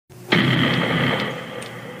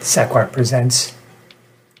Sequart presents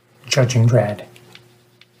Judging Dredd,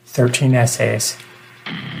 13 essays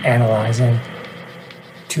analyzing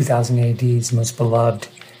 2000 AD's most beloved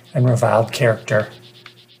and reviled character.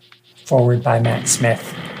 Forward by Matt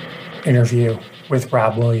Smith. Interview with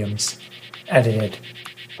Rob Williams. Edited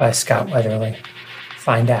by Scott Weatherly.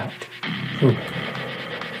 Find out who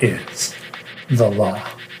is the law.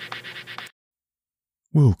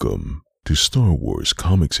 Welcome to Star Wars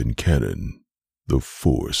Comics in Canon. The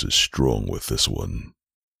Force is strong with this one.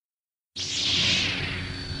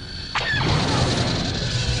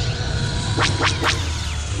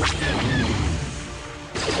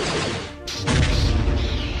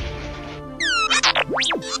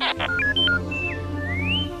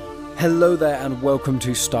 Hello there and welcome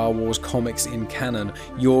to Star Wars Comics in Canon,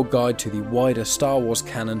 your guide to the wider Star Wars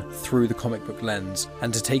canon through the comic book lens.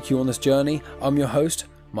 And to take you on this journey, I'm your host,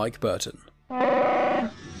 Mike Burton.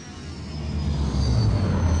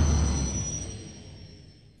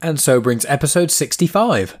 And so brings episode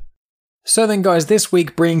 65. So then guys, this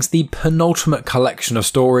week brings the penultimate collection of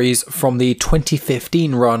stories from the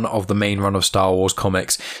 2015 run of the main run of Star Wars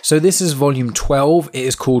comics. So this is volume 12, it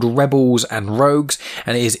is called Rebels and Rogues,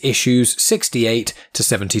 and it is issues 68 to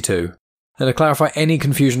 72. And to clarify any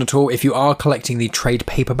confusion at all, if you are collecting the trade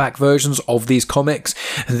paperback versions of these comics,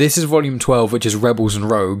 this is volume 12, which is Rebels and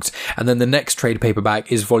Rogues, and then the next trade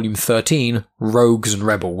paperback is volume 13, Rogues and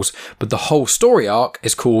Rebels. But the whole story arc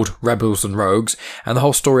is called Rebels and Rogues, and the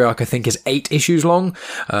whole story arc I think is 8 issues long,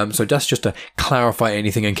 so that's just to clarify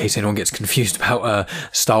anything in case anyone gets confused about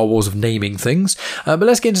Star Wars of naming things. But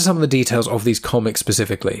let's get into some of the details of these comics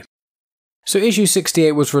specifically. So issue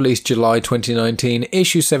 68 was released July 2019,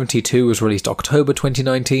 issue 72 was released October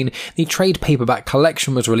 2019, the trade paperback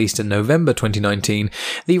collection was released in November 2019,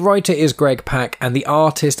 the writer is Greg Pak, and the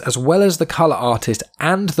artist, as well as the colour artist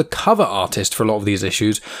and the cover artist for a lot of these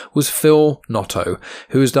issues, was Phil Noto,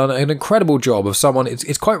 who has done an incredible job of someone.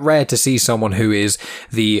 It's quite rare to see someone who is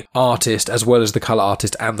the artist as well as the colour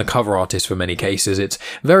artist and the cover artist for many cases. It's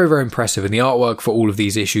very, very impressive, and the artwork for all of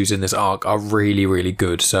these issues in this arc are really, really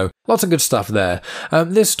good, so lots of good stuff there.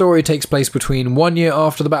 This story takes place between 1 year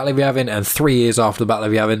after the Battle of Yavin and 3 years after the Battle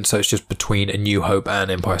of Yavin, so it's just between A New Hope and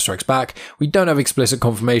Empire Strikes Back. We don't have explicit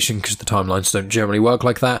confirmation because the timelines don't generally work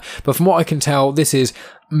like that, but from what I can tell, this is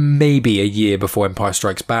maybe a year before Empire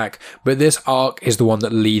Strikes Back, but this arc is the one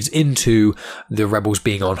that leads into the rebels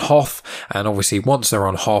being on Hoth, and obviously once they're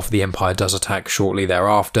on Hoth, the Empire does attack shortly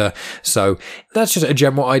thereafter, so that's just a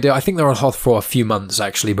general idea. I think they're on Hoth for a few months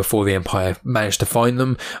actually before the Empire managed to find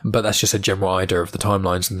them, but that's just a general idea of the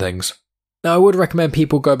timelines and things. Now, I would recommend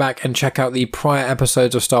people go back and check out the prior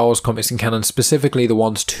episodes of Star Wars Comics in Canon, specifically the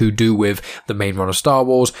ones to do with the main run of Star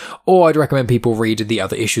Wars, or I'd recommend people read the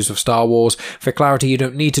other issues of Star Wars. For clarity, you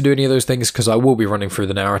don't need to do any of those things because I will be running through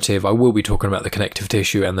the narrative, I will be talking about the connective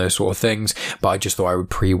tissue and those sort of things, but I just thought I would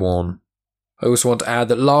pre-warn. I also want to add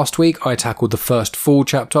that last week I tackled the first full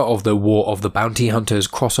chapter of the War of the Bounty Hunters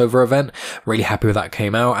crossover event. Really happy with that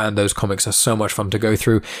came out, and those comics are so much fun to go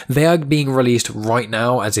through. They are being released right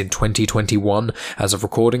now, as in 2021, as of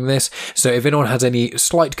recording this. So if anyone has any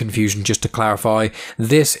slight confusion, just to clarify,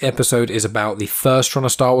 this episode is about the first run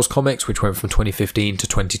of Star Wars comics, which went from 2015 to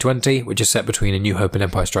 2020, which is set between A New Hope and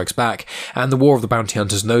Empire Strikes Back, and the War of the Bounty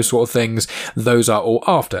Hunters and those sort of things. Those are all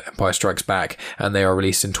after Empire Strikes Back, and they are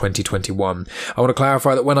released in 2021. I want to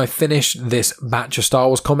clarify that when I finish this batch of Star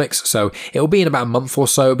Wars comics, so it'll be in about a month or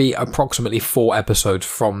so, it'll be approximately 4 episodes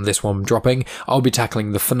from this one dropping, I'll be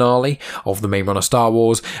tackling the finale of the main run of Star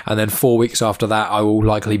Wars, and then 4 weeks after that I will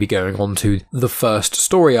likely be going on to the first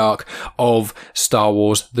story arc of Star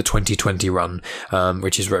Wars, the 2020 run,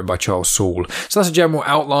 which is written by Charles Soule. So that's a general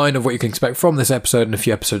outline of what you can expect from this episode and a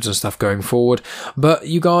few episodes and stuff going forward. But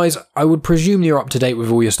you guys, I would presume you're up to date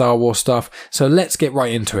with all your Star Wars stuff, so let's get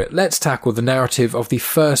right into it. Let's tackle the narrative of the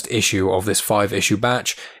first issue of this 5-issue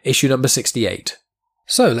batch, issue number 68.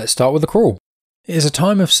 So let's start with the crawl. It is a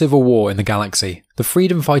time of civil war in the galaxy. The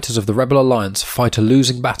freedom fighters of the Rebel Alliance fight a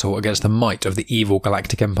losing battle against the might of the evil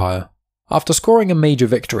Galactic Empire. After scoring a major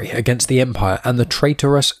victory against the Empire and the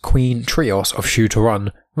traitorous Queen Trios of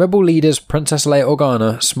Shu-Torun, Rebel leaders Princess Leia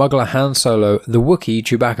Organa, Smuggler Han Solo, the Wookiee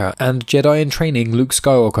Chewbacca, and Jedi-in-training Luke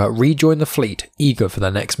Skywalker rejoin the fleet, eager for their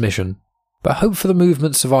next mission. But hope for the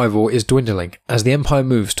movement's survival is dwindling as the Empire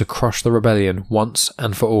moves to crush the rebellion once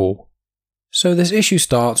and for all. So this issue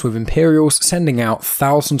starts with Imperials sending out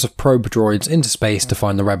thousands of probe droids into space to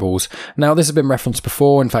find the rebels. Now this has been referenced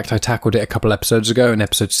before, in fact I tackled it a couple episodes ago in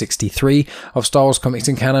episode 63 of Star Wars Comics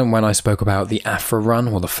in Canon when I spoke about the Afra run,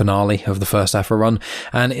 or the finale of the first Afra run,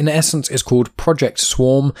 and in essence it's called Project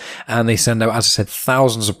Swarm, and they send out, as I said,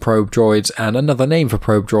 thousands of probe droids, and another name for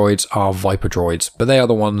probe droids are Viper droids, but they are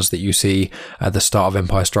the ones that you see at the start of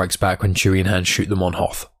Empire Strikes Back when Chewie and Han shoot them on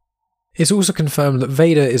Hoth. It's also confirmed that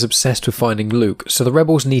Vader is obsessed with finding Luke, so the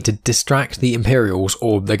rebels need to distract the Imperials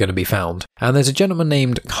or they're going to be found. And there's a gentleman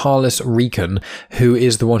named Carlos Recon who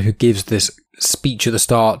is the one who gives this speech at the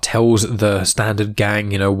start, tells the standard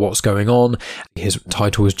gang, what's going on. His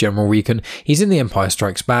title is General Recon. He's in The Empire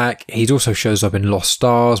Strikes Back. He also shows up in Lost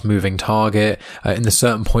Stars, Moving Target, in the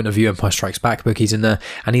Certain Point of View Empire Strikes Back book he's in there.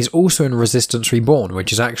 And he's also in Resistance Reborn,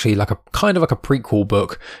 which is actually like a prequel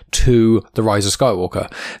book to The Rise of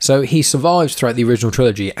Skywalker. So he survives throughout the original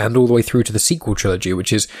trilogy and all the way through to the sequel trilogy,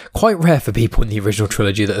 which is quite rare for people in the original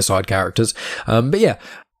trilogy that are side characters. But yeah.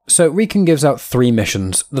 So Recon gives out 3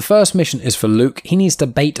 missions. The first mission is for Luke. He needs to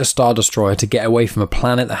bait a Star Destroyer to get away from a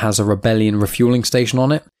planet that has a rebellion refueling station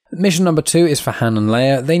on it. Mission number 2 is for Han and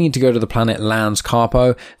Leia. They need to go to the planet Lance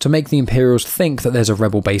Carpo to make the Imperials think that there's a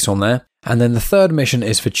rebel base on there. And then the third mission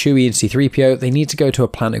is for Chewie and C-3PO. They need to go to a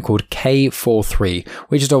planet called K43,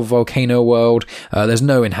 which is a volcano world. There's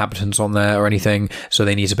no inhabitants on there or anything, so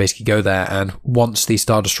they need to basically go there, and once the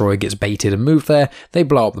Star Destroyer gets baited and moved there, they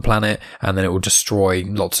blow up the planet, and then it will destroy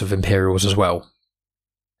lots of Imperials as well.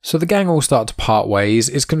 So the gang all start to part ways.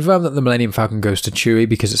 It's confirmed that the Millennium Falcon goes to Chewie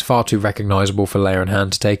because it's far too recognisable for Leia and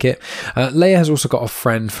Han to take it. Leia has also got a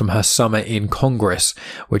friend from her summer in Congress,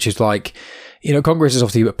 which is like... Congress is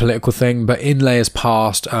obviously a political thing, but in Leia's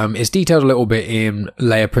past, it's detailed a little bit in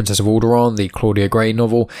Leia, Princess of Alderaan, the Claudia Gray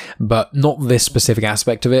novel, but not this specific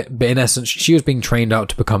aspect of it. But in essence, she was being trained out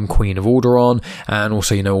to become Queen of Alderaan, and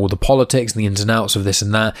also, all the politics and the ins and outs of this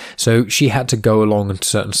and that. So she had to go along to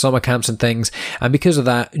certain summer camps and things, and because of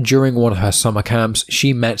that, during one of her summer camps,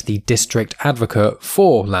 she met the district advocate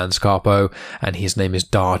for Lance Carpo, and his name is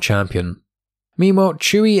Dar Champion. Meanwhile,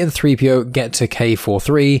 Chewie and 3PO get to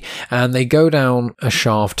K43 and they go down a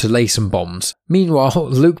shaft to lay some bombs. Meanwhile,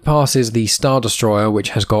 Luke passes the Star Destroyer,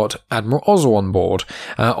 which has got Admiral Ozzel on board.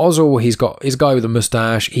 Ozzel, he's got his guy with a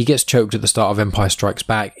mustache. He gets choked at the start of Empire Strikes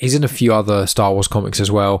Back. He's in a few other Star Wars comics as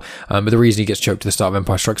well. But the reason he gets choked at the start of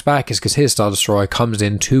Empire Strikes Back is because his Star Destroyer comes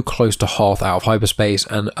in too close to Hoth out of hyperspace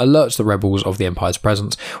and alerts the rebels of the Empire's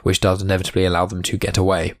presence, which does inevitably allow them to get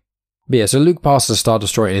away. But yeah, so Luke passes the Star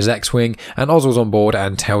Destroyer in his X-Wing, and Ozzel's on board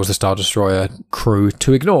and tells the Star Destroyer crew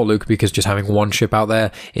to ignore Luke because just having one ship out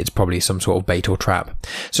there, it's probably some sort of bait or trap.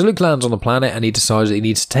 So Luke lands on the planet and he decides that he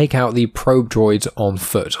needs to take out the probe droids on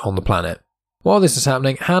foot on the planet. While this is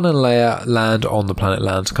happening, Han and Leia land on the planet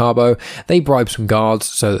Lance Carpo. They bribe some guards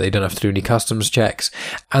so that they don't have to do any customs checks,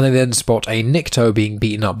 and they then spot a Nikto being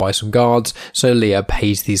beaten up by some guards, so Leia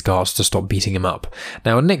pays these guards to stop beating him up.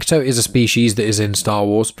 Now, a Nikto is a species that is in Star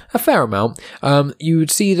Wars, a fair amount. You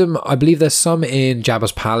would see them, I believe there's some in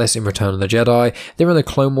Jabba's Palace in Return of the Jedi. They're in the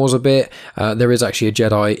Clone Wars a bit. There is actually a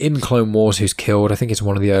Jedi in Clone Wars who's killed. I think it's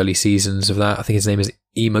one of the early seasons of that. I think his name is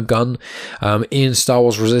Ema Gun. In Star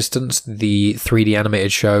Wars Resistance, the 3D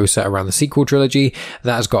animated show set around the sequel trilogy,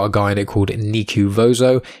 that has got a guy in it called Niku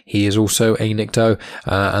Vozo. He is also a Nikto.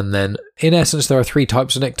 And then, in essence, there are 3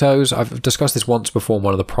 types of Niktos. I've discussed this once before in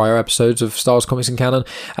one of the prior episodes of Star Wars Comics in Canon.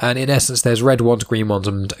 And in essence, there's red ones, green ones,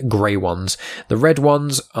 and grey ones. The red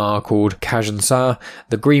ones are called Kajan-Sa,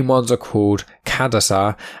 the green ones are called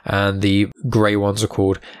Kadasa, and the grey ones are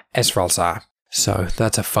called Esfral-Sa. So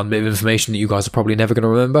that's a fun bit of information that you guys are probably never going to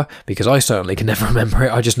remember, because I certainly can never remember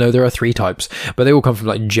it. I just know there are 3 types, but they all come from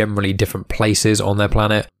like generally different places on their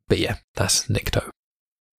planet. But yeah, that's Nikto.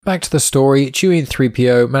 Back to the story, Chewie and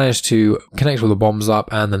 3PO manage to connect all the bombs up,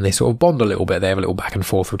 and then they sort of bond a little bit. They have a little back and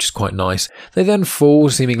forth, which is quite nice. They then fall,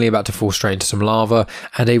 seemingly about to fall straight into some lava,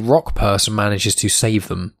 and a rock person manages to save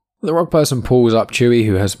them. The rock person pulls up Chewie,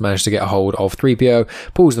 who has managed to get a hold of 3PO,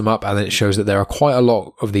 pulls them up, and then it shows that there are quite a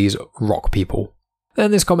lot of these rock people.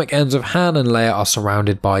 Then this comic ends with Han and Leia are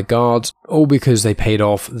surrounded by guards, all because they paid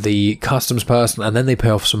off the customs person, and then they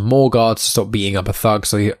pay off some more guards to stop beating up a thug,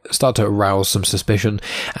 so they start to arouse some suspicion,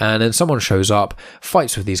 and then someone shows up,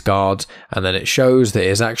 fights with these guards, and then it shows that it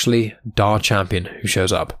is actually Dar Champion who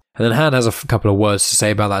shows up. And then Han has a couple of words to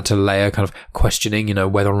say about that to Leia, kind of questioning,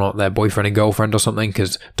 whether or not they're boyfriend and girlfriend or something,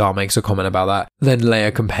 because Dar makes a comment about that. Then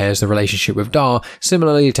Leia compares the relationship with Dar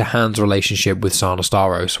similarly to Han's relationship with Sana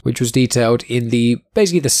Starros, which was detailed in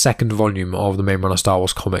basically the second volume of the main run of Star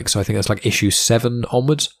Wars comics. So I think that's like issue 7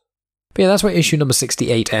 onwards. But yeah, that's where issue number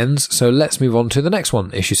 68 ends, so let's move on to the next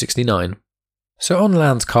one, issue 69. So on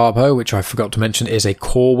Lance Carpo, which I forgot to mention, is a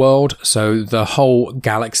core world. So the whole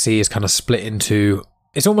galaxy is kind of split into...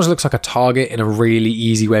 It almost looks like a target in a really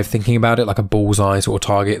easy way of thinking about it, like a bullseye sort of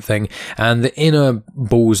target thing. And the inner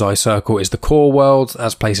bullseye circle is the core world.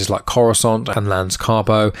 That's places like Coruscant and Lance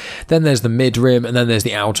Carpo. Then there's the mid rim, and then there's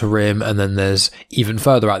the outer rim, and then there's even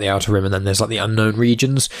further out the outer rim, and then there's like the unknown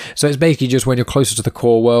regions. So it's basically just when you're closer to the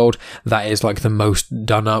core world, that is like the most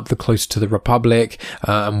done up, the closer to the Republic.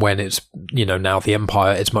 And when it's, now the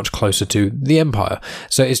Empire, it's much closer to the Empire.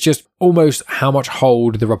 So it's just almost how much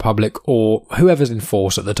hold the Republic or whoever's in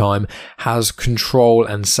force at the time has control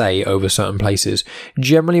and say over certain places.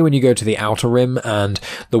 Generally, when you go to the outer rim and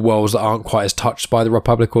the worlds that aren't quite as touched by the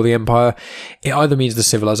Republic or the Empire, it either means the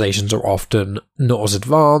civilizations are often not as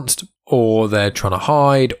advanced, or they're trying to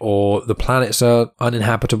hide, or the planets are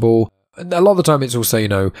uninhabitable. A lot of the time it's also,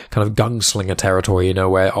 kind of gunslinger territory,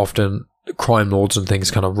 where often crime lords and things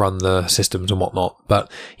kind of run the systems and whatnot.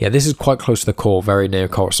 But yeah, this is quite close to the core, very near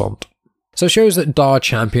Coruscant. So it shows that Dar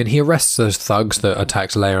Champion, he arrests those thugs that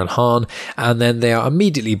attacked Leia and Han, and then they are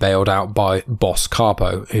immediately bailed out by Boss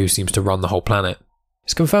Carpo, who seems to run the whole planet.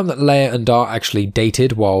 It's confirmed that Leia and Dar actually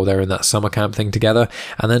dated while they're in that summer camp thing together,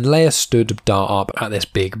 and then Leia stood Dar up at this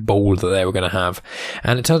big ball that they were going to have.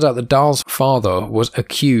 And it turns out that Dar's father was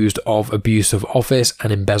accused of abuse of office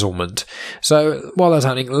and embezzlement. So while that's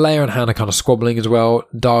happening, Leia and Han are kind of squabbling as well.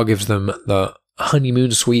 Dar gives them the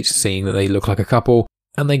honeymoon suite, seeing that they look like a couple.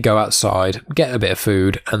 And they go outside, get a bit of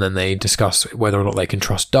food, and then they discuss whether or not they can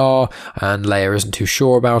trust Dar, and Leia isn't too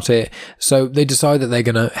sure about it. So they decide that they're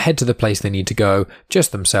going to head to the place they need to go,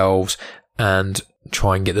 just themselves, and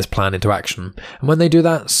try and get this plan into action. And when they do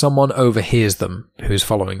that, someone overhears them, who's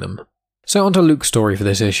following them. So on to Luke's story for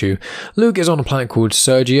this issue. Luke is on a planet called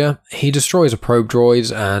Sergia. He destroys a probe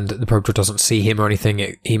droid, and the probe droid doesn't see him or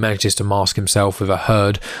anything. He manages to mask himself with a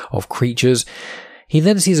herd of creatures. He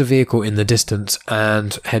then sees a vehicle in the distance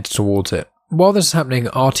and heads towards it. While this is happening,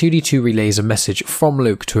 R2-D2 relays a message from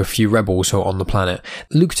Luke to a few rebels who are on the planet.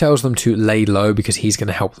 Luke tells them to lay low because he's going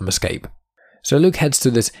to help them escape. So Luke heads to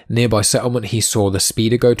this nearby settlement he saw the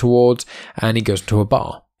speeder go towards, and he goes to a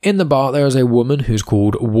bar. In the bar, there is a woman who's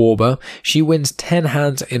called Warber. She wins 10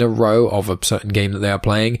 hands in a row of a certain game that they are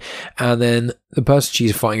playing, and then the person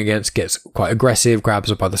she's fighting against gets quite aggressive, grabs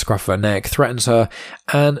her by the scruff of her neck, threatens her,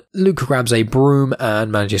 and Luke grabs a broom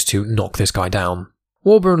and manages to knock this guy down.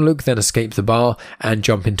 Warber and Luke then escape the bar and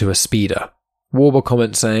jump into a speeder. Warber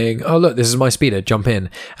comments saying, "Oh look, this is my speeder, jump in,"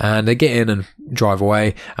 and they get in and drive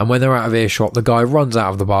away, and when they're out of earshot, the guy runs out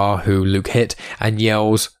of the bar who Luke hit and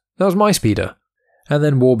yells, "That was my speeder." And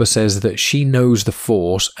then Warber says that she knows the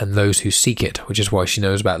Force and those who seek it, which is why she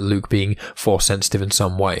knows about Luke being Force sensitive in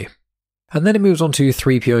some way. And then it moves on to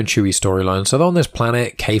 3PO and Chewie's storyline. So they're on this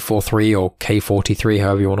planet, K43 or K43,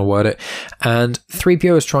 however you want to word it, and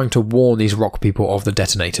 3PO is trying to warn these rock people of the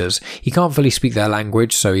detonators. He can't fully speak their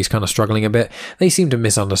language, so he's kind of struggling a bit. They seem to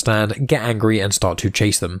misunderstand, get angry, and start to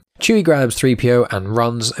chase them. Chewie grabs 3PO and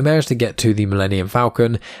runs, and manages to get to the Millennium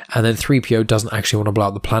Falcon, and then 3PO doesn't actually want to blow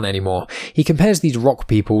up the planet anymore. He compares these rock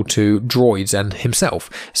people to droids and himself,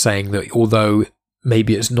 saying that although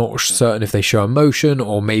maybe it's not certain if they show emotion,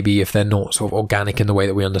 or maybe if they're not sort of organic in the way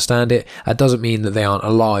that we understand it, that doesn't mean that they aren't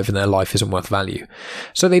alive and their life isn't worth value.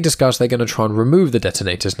 So they discuss they're going to try and remove the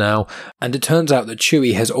detonators now, and it turns out that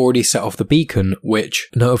Chewie has already set off the beacon, which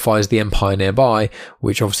notifies the Empire nearby,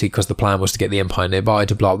 which obviously because the plan was to get the Empire nearby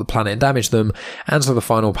to blow up the planet and damage them, and so the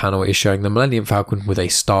final panel is showing the Millennium Falcon with a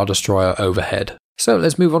Star Destroyer overhead. So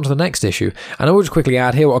let's move on to the next issue. And I will just quickly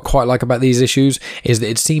add here, what I quite like about these issues is that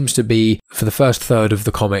it seems to be, for the first third of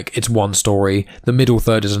the comic, it's one story, the middle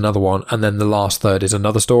third is another one, and then the last third is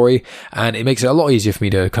another story. And it makes it a lot easier for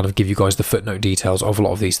me to kind of give you guys the footnote details of a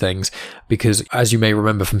lot of these things, because as you may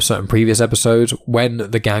remember from certain previous episodes, when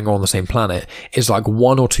the gang are on the same planet, it's like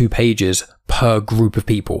 1 or 2 pages per group of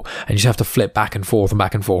people, and you just have to flip back and forth, and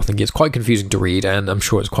it gets quite confusing to read, and I'm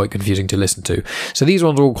sure it's quite confusing to listen to. So these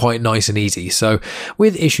ones are all quite nice and easy. So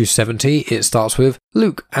with issue 70, it starts with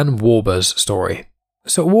Luke and Warber's story.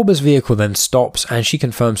 So Warber's vehicle then stops, and she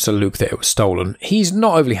confirms to Luke that it was stolen. He's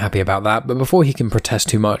not overly happy about that, but before he can protest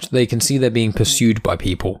too much, they can see they're being pursued by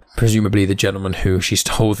people, presumably the gentleman who she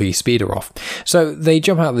stole the speeder off. So they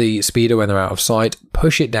jump out of the speeder when they're out of sight,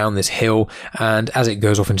 push it down this hill, and as it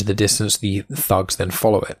goes off into the distance, the thugs then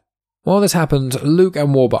follow it. While this happens, Luke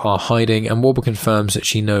and Warber are hiding, and Warber confirms that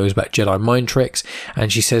she knows about Jedi mind tricks,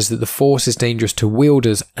 and she says that the Force is dangerous to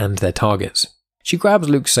wielders and their targets. She grabs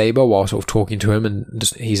Luke's saber while sort of talking to him,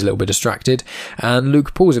 and he's a little bit distracted, and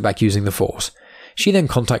Luke pulls it back using the Force. She then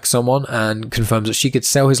contacts someone and confirms that she could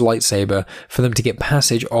sell his lightsaber for them to get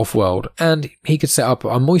passage off-world, and he could set up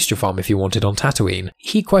a moisture farm if he wanted on Tatooine.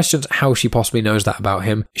 He questions how she possibly knows that about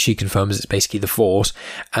him. She confirms it's basically the Force,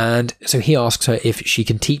 and so he asks her if she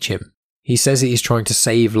can teach him. He says that he's trying to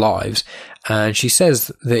save lives, and she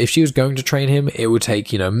says that if she was going to train him, it would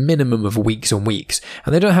take, minimum of weeks and weeks,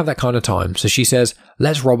 and they don't have that kind of time, so she says,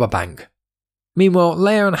 let's rob a bank. Meanwhile,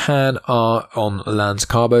 Leia and Han are on Lance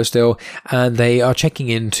Carbo still, and they are checking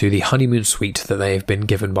into the honeymoon suite that they have been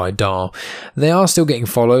given by Dar. They are still getting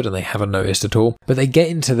followed, and they haven't noticed at all, but they get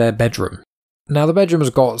into their bedroom. Now, the bedroom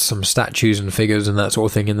has got some statues and figures and that sort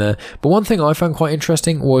of thing in there, but one thing I found quite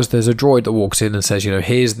interesting was there's a droid that walks in and says,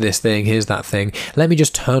 here's this thing, here's that thing, let me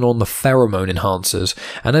just turn on the pheromone enhancers.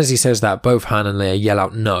 And as he says that, both Han and Leia yell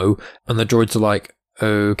out no, and the droids are like,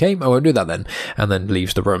 okay, I won't do that then, and then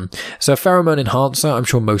leaves the room. So pheromone enhancer, I'm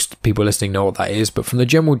sure most people listening know what that is, but from the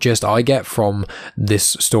general gist I get from this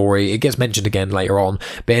story, it gets mentioned again later on,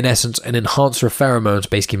 but in essence, an enhancer of pheromones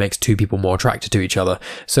basically makes two people more attracted to each other.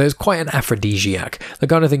 So it's quite an aphrodisiac, the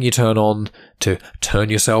kind of thing you turn on to turn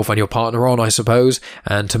yourself and your partner on, I suppose,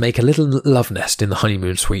 and to make a little love nest in the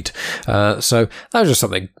honeymoon suite. So that was just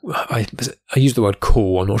something, I used the word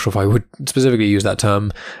cool, I'm not sure if I would specifically use that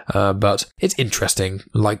term, but it's interesting.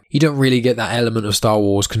 Like, you don't really get that element of Star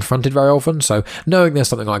Wars confronted very often, so knowing there's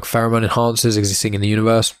something like pheromone enhancers existing in the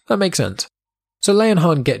universe, that makes sense. So Leia and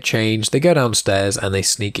Han get changed, they go downstairs and they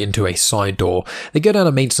sneak into a side door. They go down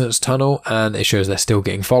a maintenance tunnel and it shows they're still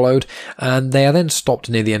getting followed, and they are then stopped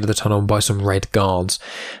near the end of the tunnel by some red guards.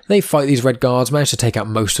 They fight these red guards, manage to take out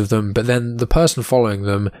most of them, but then the person following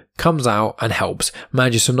them comes out and helps,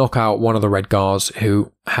 manages to knock out one of the red guards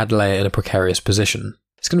who had Leia in a precarious position.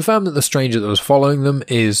 It's confirmed that the stranger that was following them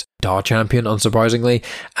is Dar Champion, unsurprisingly,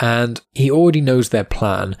 and he already knows their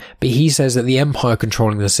plan, but he says that the Empire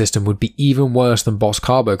controlling the system would be even worse than Boss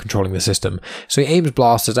Carbo controlling the system, so he aims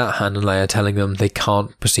blasters at Han and Leia, telling them they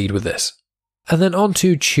can't proceed with this. And then on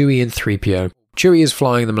to Chewie and 3PO. Chewie is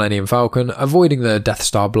flying the Millennium Falcon, avoiding the Death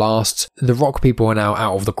Star blasts. The rock people are now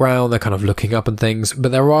out of the ground, they're kind of looking up and things,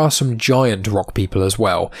 but there are some giant rock people as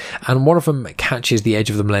well, and one of them catches the edge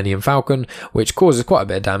of the Millennium Falcon, which causes quite a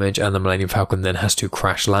bit of damage, and the Millennium Falcon then has to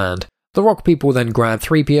crash land. The rock people then grab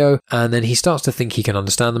 3PO, and then he starts to think he can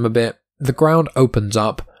understand them a bit. The ground opens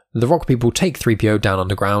up, the rock people take 3PO down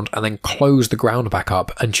underground, and then close the ground back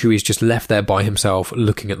up, and Chewie's just left there by himself,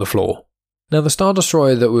 looking at the floor. Now, the Star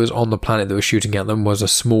Destroyer that was on the planet that was shooting at them was a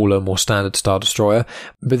smaller, more standard Star Destroyer,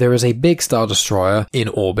 but there is a big Star Destroyer in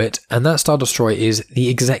orbit, and that Star Destroyer is the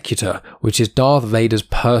Executor, which is Darth Vader's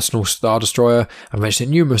personal Star Destroyer. I've mentioned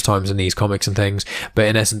it numerous times in these comics and things, but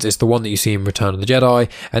in essence it's the one that you see in Return of the Jedi.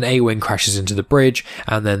 An A-Wing crashes into the bridge,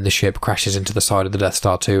 and then the ship crashes into the side of the Death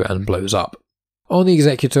Star 2 and blows up. On the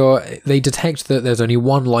Executor, they detect that there's only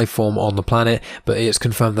one life form on the planet, but it's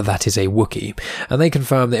confirmed that that is a Wookiee. And they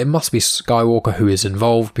confirm that it must be Skywalker who is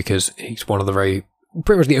involved, because he's one of the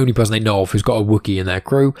pretty much the only person they know of who's got a Wookiee in their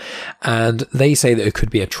crew. And they say that it could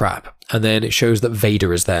be a trap. And then it shows that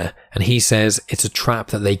Vader is there, and he says it's a trap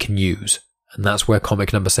that they can use. And that's where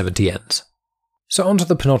comic number 70 ends. So onto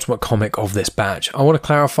the penultimate comic of this batch. I want to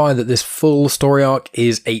clarify that this full story arc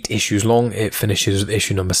is 8 issues long. It finishes with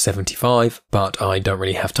issue number 75, but I don't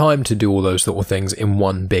really have time to do all those little things in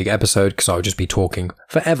one big episode because I would just be talking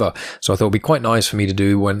forever. So I thought it would be quite nice for me to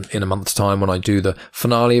do when in a month's time when I do the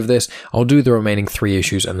finale of this. I'll do the remaining 3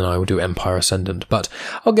 issues and then I will do Empire Ascendant, but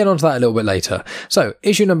I'll get onto that a little bit later. So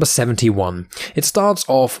issue number 71. It starts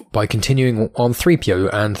off by continuing on 3PO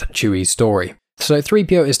and Chewie's story. So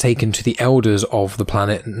 3PO is taken to the elders of the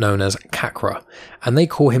planet known as Kakra, and they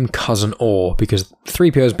call him Cousin Orr because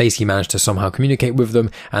 3PO has basically managed to somehow communicate with them,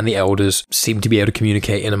 and the elders seem to be able to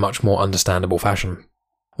communicate in a much more understandable fashion.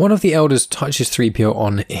 One of the elders touches 3PO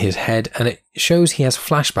on his head, and it shows he has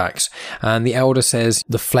flashbacks, and the elder says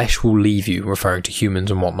the flesh will leave you, referring to humans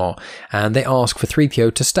and whatnot, and they ask for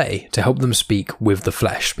 3PO to stay, to help them speak with the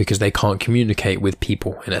flesh, because they can't communicate with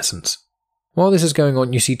people in essence. While this is going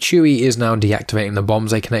on, you see Chewie is now deactivating the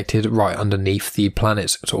bombs they connected right underneath the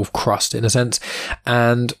planet's sort of crust, in a sense,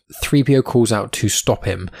 and 3PO calls out to stop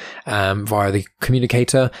him via the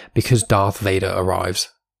communicator because Darth Vader arrives.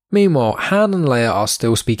 Meanwhile, Han and Leia are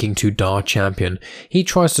still speaking to Dar Champion. He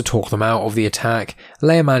tries to talk them out of the attack.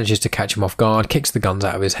 Leia manages to catch him off guard, kicks the guns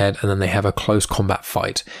out of his head, and then they have a close combat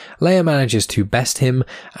fight. Leia manages to best him,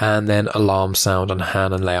 and then alarms sound and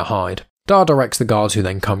Han and Leia hide. Dar directs the guards, who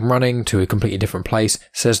then come running to a completely different place,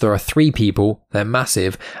 says there are 3 people, they're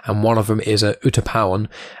massive, and one of them is a Utapawan,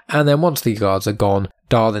 and then once the guards are gone,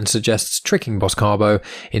 Dar then suggests tricking Boss Carbo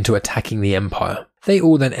into attacking the Empire. They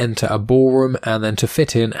all then enter a ballroom, and then to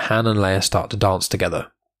fit in, Han and Leia start to dance together.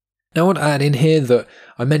 Now I want to add in here that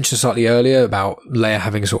I mentioned slightly earlier about Leia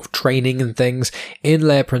having sort of training and things. In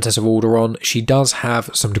Leia Princess of Alderaan, she does have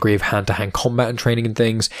some degree of hand-to-hand combat and training and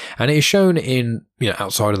things, and it is shown in,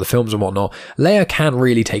 outside of the films and whatnot, Leia can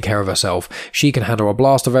really take care of herself. She can handle a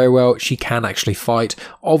blaster very well, she can actually fight.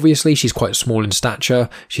 Obviously, she's quite small in stature.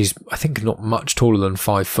 She's, I think, not much taller than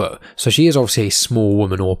 5 foot, so she is obviously a small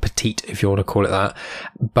woman, or petite if you want to call it that,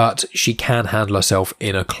 but she can handle herself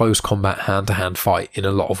in a close combat hand-to-hand fight in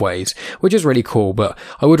a lot of ways, which is really cool. But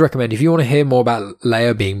I would recommend, if you want to hear more about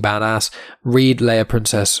Leia being badass, read Leia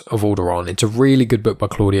Princess of Alderaan. It's a really good book by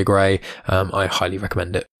Claudia Gray. I highly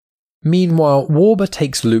recommend it. Meanwhile, Warber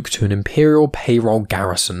takes Luke to an Imperial payroll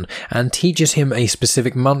garrison and teaches him a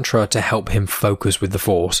specific mantra to help him focus with the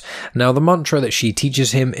Force. Now, the mantra that she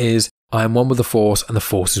teaches him is, "I am one with the Force and the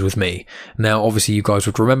Force is with me." Now, obviously you guys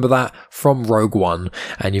would remember that from Rogue One,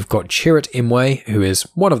 and you've got Chirrut Imwe, who is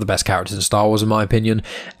one of the best characters in Star Wars in my opinion,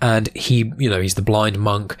 and he, he's the blind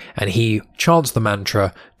monk, and he chants the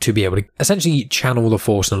mantra to be able to essentially channel the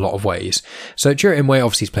Force in a lot of ways. So Chirrut Imwe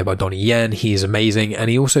obviously is played by Donnie Yen. He is amazing, and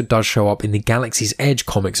he also does show up in the Galaxy's Edge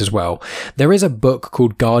comics as well. There is a book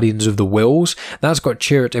called Guardians of the Whills that's got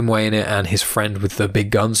Chirrut Imwe in it and his friend with the big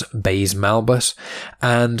guns, Baze Malbus,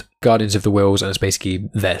 and Guardians of the Whills, and it's basically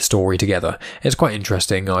their story together. It's quite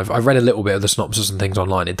interesting. I've read a little bit of the synopsis and things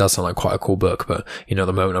online. It does sound like quite a cool book, but at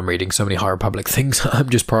the moment I'm reading so many High Republic things, I'm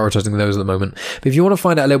just prioritizing those at the moment. But if you want to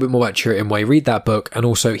find out a little bit more about Chirrut Imwe, read that book, and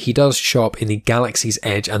also he does show up in the Galaxy's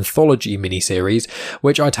Edge anthology miniseries,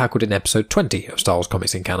 which I tackled in episode 20 of Star Wars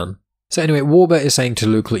Comics in Canon. So anyway, Warber is saying to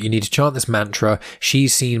Luke that you need to chant this mantra.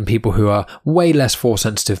 She's seen people who are way less Force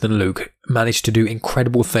sensitive than Luke manage to do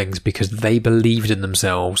incredible things because they believed in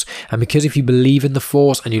themselves. And because if you believe in the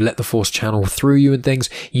Force and you let the Force channel through you and things,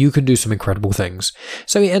 you can do some incredible things.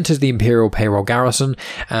 So he enters the Imperial payroll garrison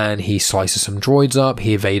and he slices some droids up.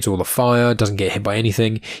 He evades all the fire, doesn't get hit by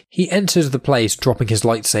anything. He enters the place dropping his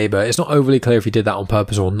lightsaber. It's not overly clear if he did that on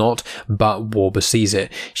purpose or not, but Warber sees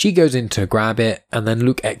it. She goes in to grab it, and then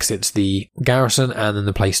Luke exits the garrison, and then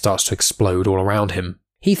the place starts to explode all around him.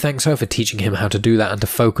 He thanks her for teaching him how to do that and to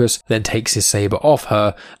focus, then takes his saber off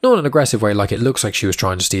her, not in an aggressive way like it looks like she was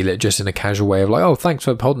trying to steal it, just in a casual way of like, oh, thanks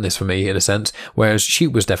for holding this for me, in a sense, whereas she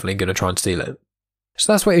was definitely going to try and steal it.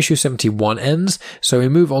 So that's where issue 71 ends, so we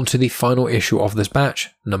move on to the final issue of this batch,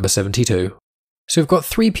 number 72. So we've got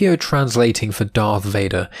 3PO translating for Darth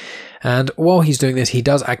Vader, and while he's doing this, he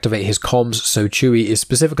does activate his comms, so Chewie is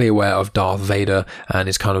specifically aware of Darth Vader and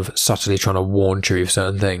is kind of subtly trying to warn Chewie of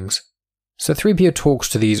certain things. So 3PO talks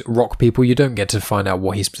to these rock people. You don't get to find out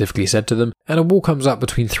what he specifically said to them, and a war comes up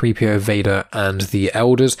between 3PO, Vader and the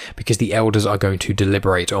Elders, because the Elders are going to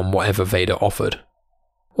deliberate on whatever Vader offered.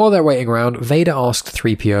 While they're waiting around, Vader asks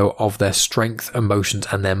 3PO of their strength, emotions,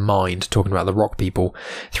 and their mind, talking about the rock people.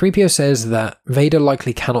 3PO says that Vader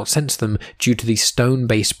likely cannot sense them due to these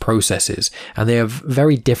stone-based processes, and they are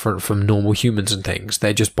very different from normal humans and things.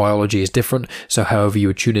 Their just biology is different, so however you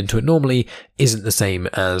would tune into it normally isn't the same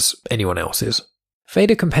as anyone else's.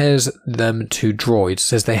 Vader compares them to droids,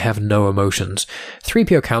 says they have no emotions.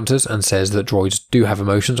 3PO counters and says that droids do have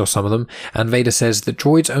emotions, or some of them, and Vader says that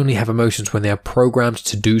droids only have emotions when they are programmed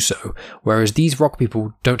to do so, whereas these rock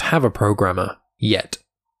people don't have a programmer yet.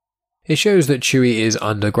 It shows that Chewie is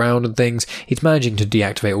underground and things. He's managing to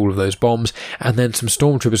deactivate all of those bombs, and then some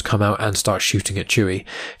stormtroopers come out and start shooting at Chewie.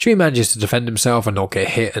 Chewie manages to defend himself and not get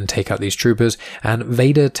hit and take out these troopers, and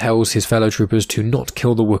Vader tells his fellow troopers to not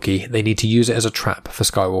kill the Wookiee. They need to use it as a trap for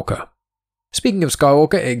Skywalker. Speaking of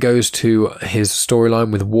Skywalker, it goes to his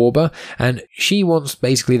storyline with Warber, and she wants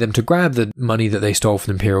basically them to grab the money that they stole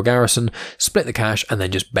from the Imperial garrison, split the cash, and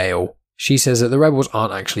then just bail. She says that the rebels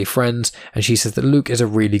aren't actually friends, and she says that Luke is a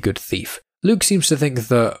really good thief. Luke seems to think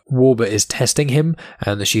that Warber is testing him,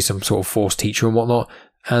 and that she's some sort of Force teacher and whatnot,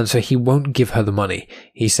 and so he won't give her the money.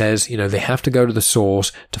 He says, they have to go to the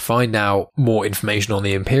source to find out more information on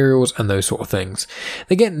the Imperials and those sort of things.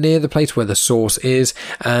 They get near the place where the source is,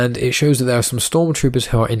 and it shows that there are some stormtroopers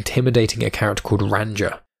who are intimidating a character called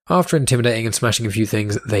Ranger. After intimidating and smashing a few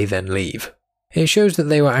things, they then leave. It shows that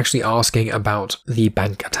they were actually asking about the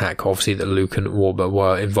bank attack, obviously, that Luke and Warber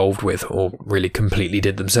were involved with, or really completely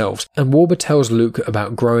did themselves. And Warber tells Luke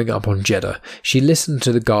about growing up on Jeddah. She listened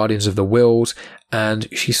to the Guardians of the Whills, and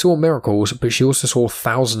she saw miracles, but she also saw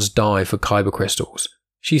thousands die for kyber crystals.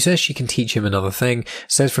 She says she can teach him another thing,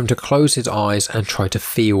 says for him to close his eyes and try to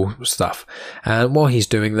feel stuff. And while he's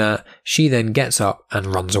doing that, she then gets up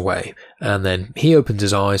and runs away. And then he opens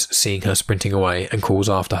his eyes, seeing her sprinting away, and calls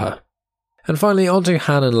after her. And finally, on to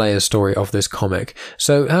Han and Leia's story of this comic.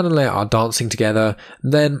 So Han and Leia are dancing together,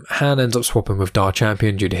 then Han ends up swapping with Dar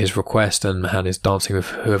Champion due to his request, and Han is dancing with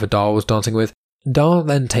whoever Dar was dancing with. Dar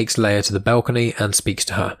then takes Leia to the balcony and speaks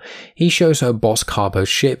to her. He shows her Boss Carbo's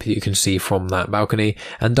ship that you can see from that balcony,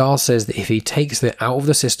 and Dar says that if he takes it out of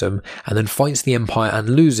the system and then fights the Empire and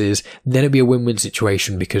loses, then it'd be a win-win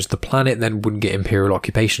situation because the planet then wouldn't get Imperial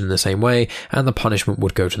occupation in the same way, and the punishment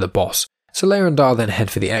would go to the boss. So Leia and Dar then head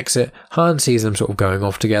for the exit. Han sees them sort of going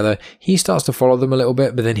off together. He starts to follow them a little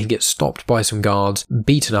bit, but then he gets stopped by some guards,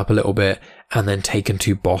 beaten up a little bit, and then taken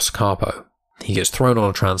to Boss Carbo. He gets thrown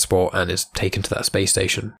on a transport and is taken to that space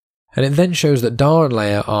station. And it then shows that Dar and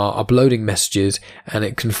Leia are uploading messages, and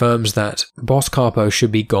it confirms that Boss Carpo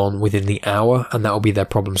should be gone within the hour, and that will be their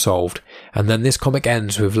problem solved. And then this comic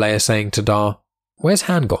ends with Leia saying to Dar, "Where's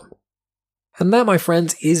Han gone?" And that, my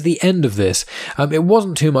friends, is the end of this. It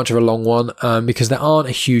wasn't too much of a long one because there aren't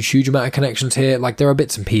a huge amount of connections here. Like, there are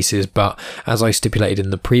bits and pieces, but as I stipulated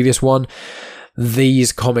in the previous one,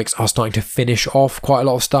 these comics are starting to finish off quite a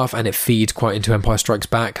lot of stuff, and it feeds quite into Empire Strikes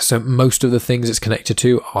Back. So most of the things it's connected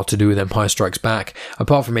to are to do with Empire Strikes Back.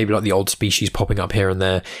 Apart from maybe like the old species popping up here and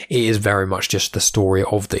there, it is very much just the story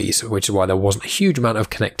of these, which is why there wasn't a huge amount of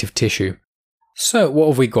connective tissue. So what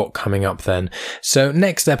have we got coming up then? So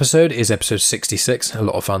next episode is episode 66. A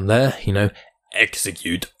lot of fun there,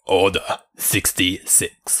 Execute Order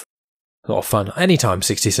 66. A lot of fun. Anytime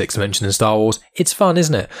 66 mentioned in Star Wars, it's fun,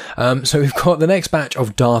 isn't it? So we've got the next batch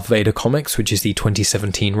of Darth Vader comics, which is the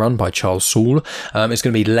 2017 run by Charles Soule. It's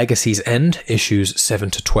going to be Legacy's End, issues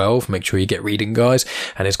 7 to 12. Make sure you get reading, guys.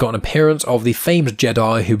 And it's got an appearance of the famed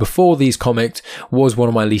Jedi who, before these comics, was one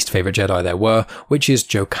of my least favourite Jedi there were, which is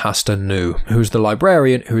Jocasta Nu, who's the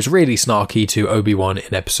librarian who's really snarky to Obi-Wan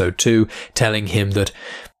in episode 2, telling him that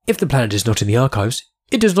if the planet is not in the archives,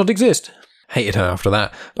 it does not exist. Hated her after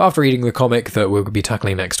that, but after reading the comic that we'll be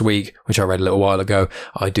tackling next week, which I read a little while ago,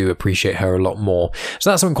 I do appreciate her a lot more. So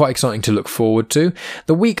that's something quite exciting to look forward to.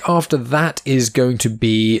 The week after that is going to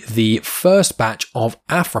be the first batch of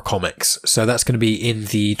Afra comics. So that's going to be in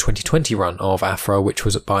the 2020 run of Afra, which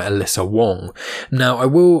was by Alyssa Wong. Now, I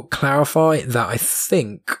will clarify that I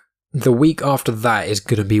think the week after that is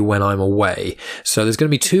going to be when I'm away. So there's going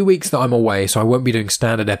to be 2 weeks that I'm away, so I won't be doing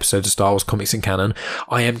standard episodes of Star Wars Comics in Canon.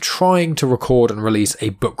 I am trying to record and release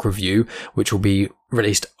a book review, which will be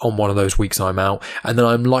released on one of those weeks I'm out, and then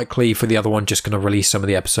I'm likely for the other one just going to release some of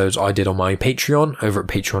the episodes I did on my Patreon over at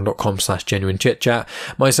patreon.com/genuinechitchat.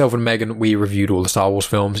 Myself and Megan, we reviewed all the Star Wars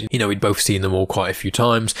films. We'd both seen them all quite a few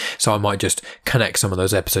times, so I might just connect some of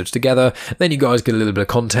those episodes together. Then you guys get a little bit of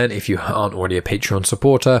content if you aren't already a Patreon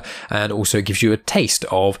supporter, and also it gives you a taste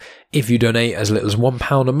of, if you donate as little as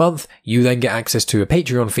 £1 a month, you then get access to a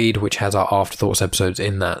Patreon feed which has our Afterthoughts episodes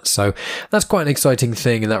in that. So that's quite an exciting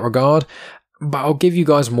thing in that regard. But I'll give you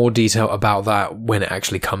guys more detail about that when it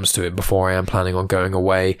actually comes to it, before I am planning on going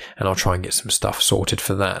away, and I'll try and get some stuff sorted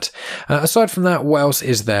for that. Aside from that, what else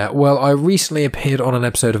is there? Well, I recently appeared on an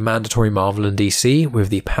episode of Mandatory Marvel and DC with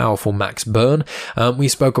the powerful Max Byrne. We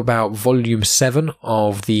spoke about Volume 7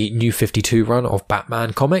 of the New 52 run of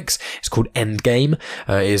Batman comics. It's called Endgame.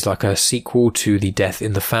 It is like a sequel to the Death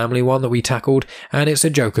in the Family one that we tackled, and it's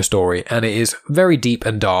a Joker story, and it is very deep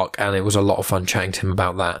and dark, and it was a lot of fun chatting to him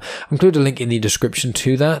about that. I'll include a link in the description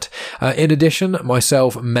to that. In addition,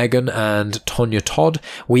 myself, Megan, and Tonya Todd,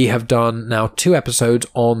 we have done now 2 episodes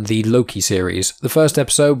on the Loki series. The first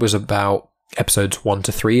episode was about episodes 1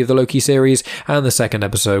 to 3 of the Loki series, and the second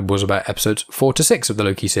episode was about episodes 4 to 6 of the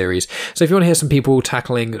Loki series. So if you want to hear some people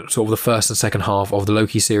tackling sort of the first and second half of the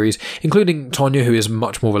Loki series, including Tonya, who is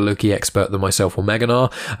much more of a Loki expert than myself or Megan are,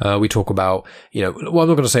 we talk about, well, I'm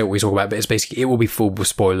not going to say what we talk about, but it's basically, it will be full with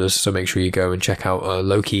spoilers, so make sure you go and check out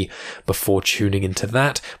Loki before tuning into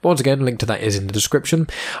that. But once again, link to that is in the description.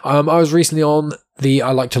 I was recently on the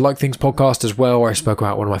I Like to Like Things podcast as well, where I spoke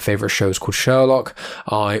about one of my favourite shows called Sherlock.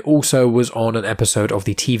 I also was on an episode of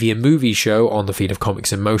the TV and movie show on the feed of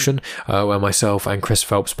Comics in Motion, where myself and Chris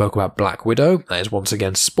Phelps spoke about Black Widow. That is once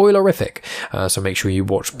again spoilerific, so make sure you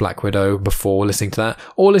watch Black Widow before listening to that,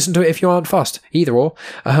 or listen to it if you aren't fussed, either or.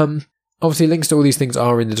 Obviously, links to all these things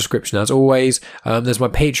are in the description as always. There's my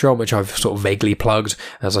Patreon, which I've sort of vaguely plugged.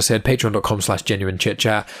 As I said,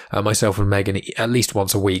 patreon.com/genuinechitchat. Myself and Megan, at least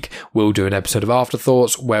once a week, will do an episode of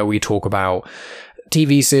Afterthoughts where we talk about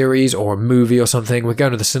TV series or a movie or something. We're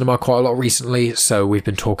going to the cinema quite a lot recently, so we've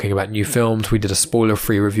been talking about new films. We did a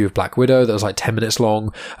spoiler-free review of Black Widow that was like 10 minutes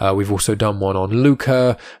long. We've also done one on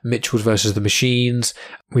Luca, Mitchells vs. the Machines.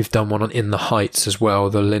 We've done one on In the Heights as well,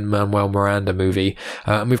 the Lin-Manuel Miranda movie.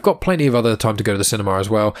 And we've got plenty of other time to go to the cinema as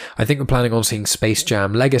well. I think we're planning on seeing Space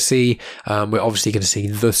Jam Legacy. We're obviously going to see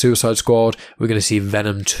The Suicide Squad. We're going to see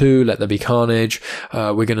Venom 2, Let There Be Carnage.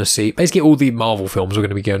 We're going to see basically all the Marvel films. We're going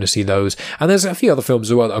to be going to see those. And there's a few other films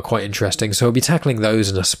as well that are quite interesting. So we'll be tackling those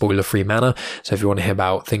in a spoiler-free manner. So if you want to hear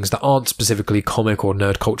about things that aren't specifically comic or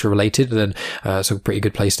nerd culture related, then it's a pretty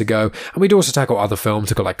good place to go. And we'd also tackle other films.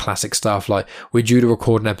 We've got like classic stuff. Like we're due to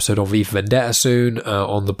record an episode of V for Vendetta soon,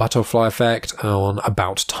 on the Butterfly Effect, on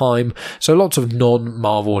About Time. So lots of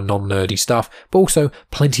non-Marvel and non-nerdy stuff, but also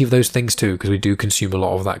plenty of those things too, because we do consume a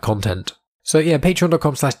lot of that content. So yeah,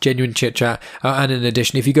 patreon.com/genuinechitchat. And in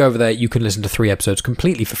addition, if you go over there, you can listen to 3 episodes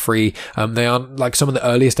completely for free. They are like some of the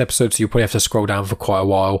earliest episodes, so you'll probably have to scroll down for quite a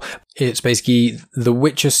while. It's basically The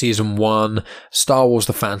Witcher Season 1, Star Wars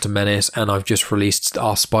The Phantom Menace, and I've just released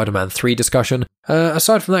our Spider-Man 3 discussion.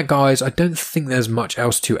 Aside from that, guys, I don't think there's much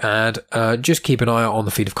else to add. Just keep an eye out on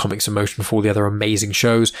the feed of Comics in Motion for all the other amazing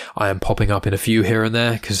shows. I am popping up in a few here and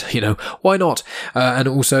there, because, why not? And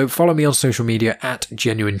also, follow me on social media at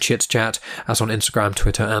GenuineChitsChat. That's on Instagram,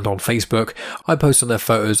 Twitter, and on Facebook. I post on there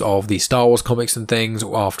photos of the Star Wars comics and things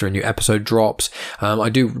after a new episode drops. I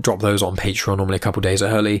do drop those on Patreon normally a couple days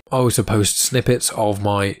early. I also post snippets of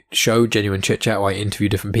my show, Genuine Chit Chat, where I interview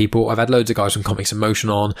different people. I've had loads of guys from Comics in Motion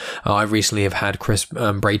on. I recently have had Chris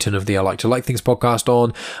Brayton of the I Like to Like Things podcast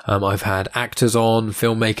on. I've had actors on,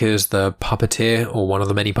 filmmakers, the puppeteer, or one of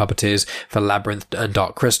the many puppeteers for Labyrinth and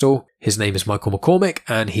Dark Crystal. His name is Michael McCormick,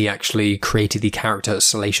 and he actually created the character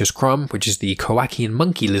Salacious Crumb, which is the Kowakian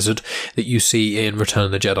monkey lizard that you see in Return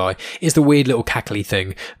of the Jedi. It's the weird little cackly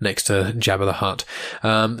thing next to Jabba the Hutt.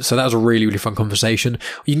 So that was a really, really fun conversation.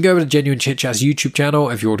 You can go over to Genuine Chit Chat's YouTube channel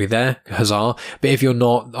if you're already there, huzzah. But if you're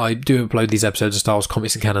not, I do upload these episodes of Star Wars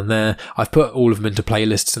Comics and Canon there. I've put all of them into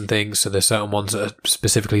playlists and things, so there's certain ones that are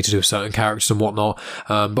specifically to do with certain characters and whatnot.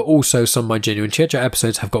 But also some of my Genuine Chit Chat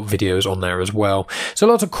episodes have got videos on there as well. So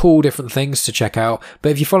lots of cool different things to check out.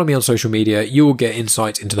 But if you follow me on social media, you will get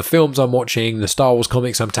insights into the films I'm watching, the Star Wars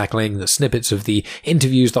comics I'm tackling, the snippets of the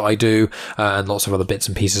interviews that I do, and lots of other bits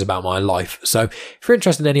and pieces about my life. So if you're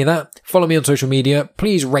interested in any of that, follow me on social media.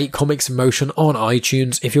 Please rate Comics in Motion on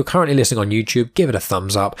iTunes. If you're currently listening on YouTube, give it a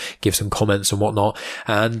thumbs up, give some comments and whatnot.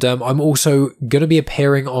 And I'm also going to be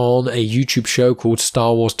appearing on a YouTube show called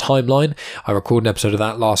Star Wars Timeline. I recorded an episode of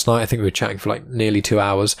that last night. I think we were chatting for like nearly 2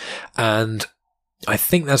 hours, and I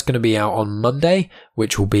think that's going to be out on Monday,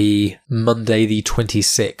 which will be Monday the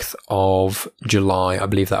 26th of July. I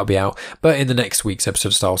believe that'll be out. But in the next week's episode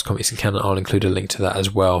of Star Wars Comics and Canon, I'll include a link to that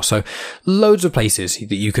as well. So loads of places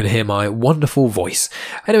that you can hear my wonderful voice.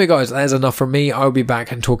 Anyway, guys, that's enough from me. I'll be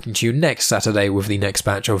back and talking to you next Saturday with the next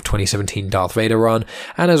batch of 2017 Darth Vader run.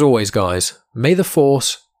 And as always, guys, may the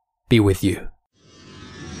Force be with you.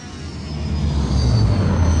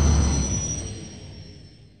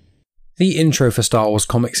 The intro for Star Wars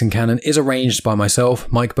Comics and Canon is arranged by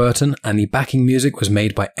myself, Mike Burton, and the backing music was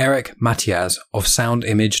made by Eric Matias of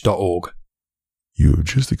soundimage.org. You have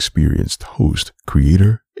just experienced host,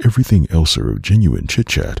 creator, everything elser of Genuine Chit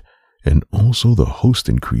Chat, and also the host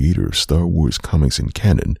and creator of Star Wars Comics and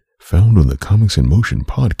Canon, found on the Comics in Motion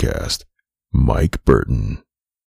podcast, Mike Burton.